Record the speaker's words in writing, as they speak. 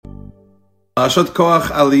Korach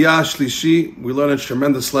Aliyah Shlishi, we learn a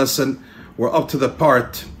tremendous lesson. We're up to the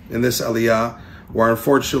part in this Aliyah where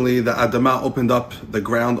unfortunately the Adamah opened up, the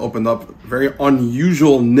ground opened up. Very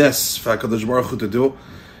unusual ness for HaKadosh Baruch Hu to do,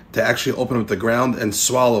 to actually open up the ground and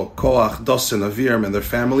swallow Korach, Dosan, Aviram, and their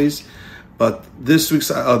families. But this week's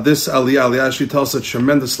this Aliyah actually tells us a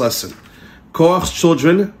tremendous lesson. Korach's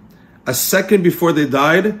children, a second before they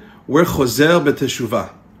died, were chozer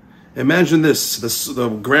b'teshuvah. Imagine this, the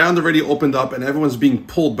ground already opened up and everyone's being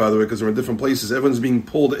pulled, by the way, because they're in different places. Everyone's being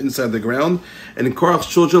pulled inside the ground. And in Korach's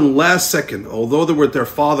children, last second, although they were with their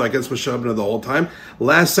father against Moshe Rabbeinu the whole time,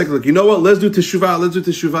 last second, like, you know what, let's do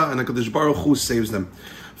teshuvah, and HaKadosh Baruch Hu saves them.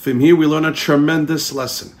 From here we learn a tremendous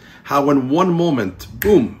lesson. How in one moment,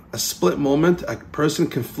 boom, a split moment, a person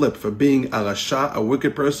can flip from being a rasha, a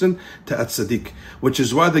wicked person, to a tzaddik. Which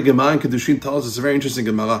is why the Gemara in Kedushin tells us, a very interesting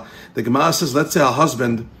Gemara. The Gemara says, let's say a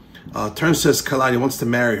husband turns to his kala, he wants to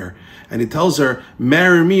marry her. And he tells her,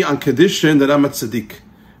 marry me on condition that I'm a tzaddik.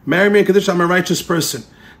 Marry me on condition I'm a righteous person.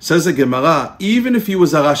 Says the Gemara, even if he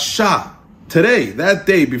was a rasha, today, that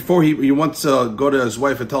day, before he wants to go to his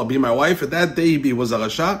wife and tell her, be my wife, that day he was a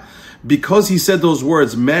rasha, because he said those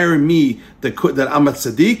words, marry me, that I'm a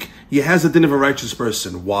tzaddik, he has a din of a righteous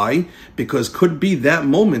person. Why? Because could be that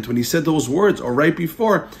moment when he said those words, or right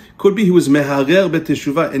before, could be he was meharer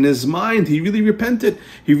b'teshuvah. In his mind, he really repented.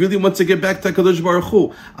 He really wants to get back to HaKadosh Baruch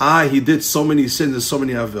Hu. He did so many sins and so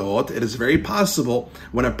many averot. It is very possible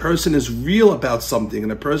when a person is real about something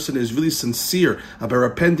and a person is really sincere about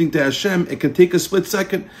repenting to Hashem, it can take a split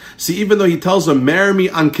second. See, even though he tells him, marry me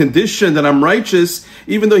on condition that I'm righteous,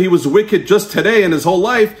 even though he was wicked just today in his whole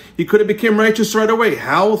life, he could have become righteous right away.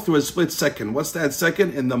 How? Through a split second. What's that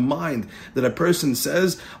second? In the mind that a person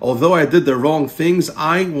says, although I did the wrong things,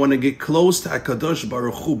 I want to get close to HaKadosh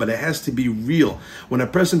Baruch Hu, but it has to be real. When a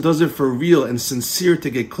person does it for real and sincere to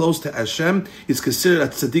get close to Hashem, he's considered a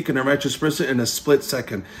tzaddik and a righteous person in a split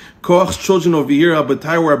second. Korach's children over here,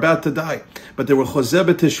 Abatai, were about to die, but they were chozer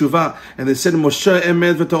b'teshuvah, and they said, Moshe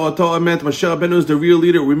emet v'torato emet, Moshe Rabbeinu is the real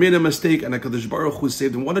leader, we made a mistake, and HaKadosh Baruch Hu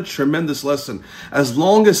saved them. What a tremendous lesson. As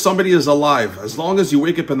long as somebody is alive, as long as you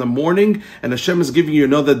wake up in the morning and Hashem is giving you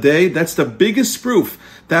another day, that's the biggest proof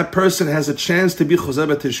that person has a chance to be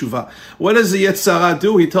chozer b'teshuvah. What does the Yetzer Hara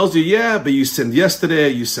do? He tells you, yeah, but you sinned yesterday,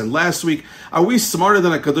 you sinned last week. Are we smarter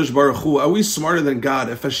than HaKadosh Baruch Hu? Are we smarter than God?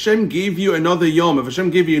 If Hashem gave you another yom, if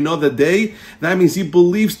Hashem gave you another day, that means He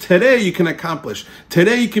believes today you can accomplish.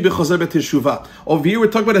 Today you can be chozer b'teshuvah. Over here we're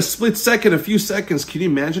talking about a split second, a few seconds. Can you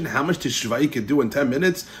imagine how much teshuvah you could do in 10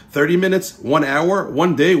 minutes, 30 minutes, 1 hour,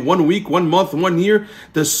 1 day, 1 week, 1 month, 1 year?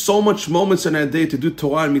 There's so much moments in a day to do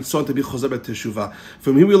Torah and mitzvot, to be chozer b'teshuvah.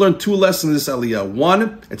 From here we learn 2 lessons in this aliyah.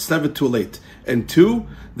 1, it's never too late. And 2,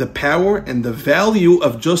 the power and the value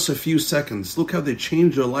of just a few seconds. Look how they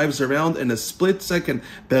change their lives around in a split second.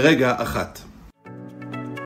 Berega achat.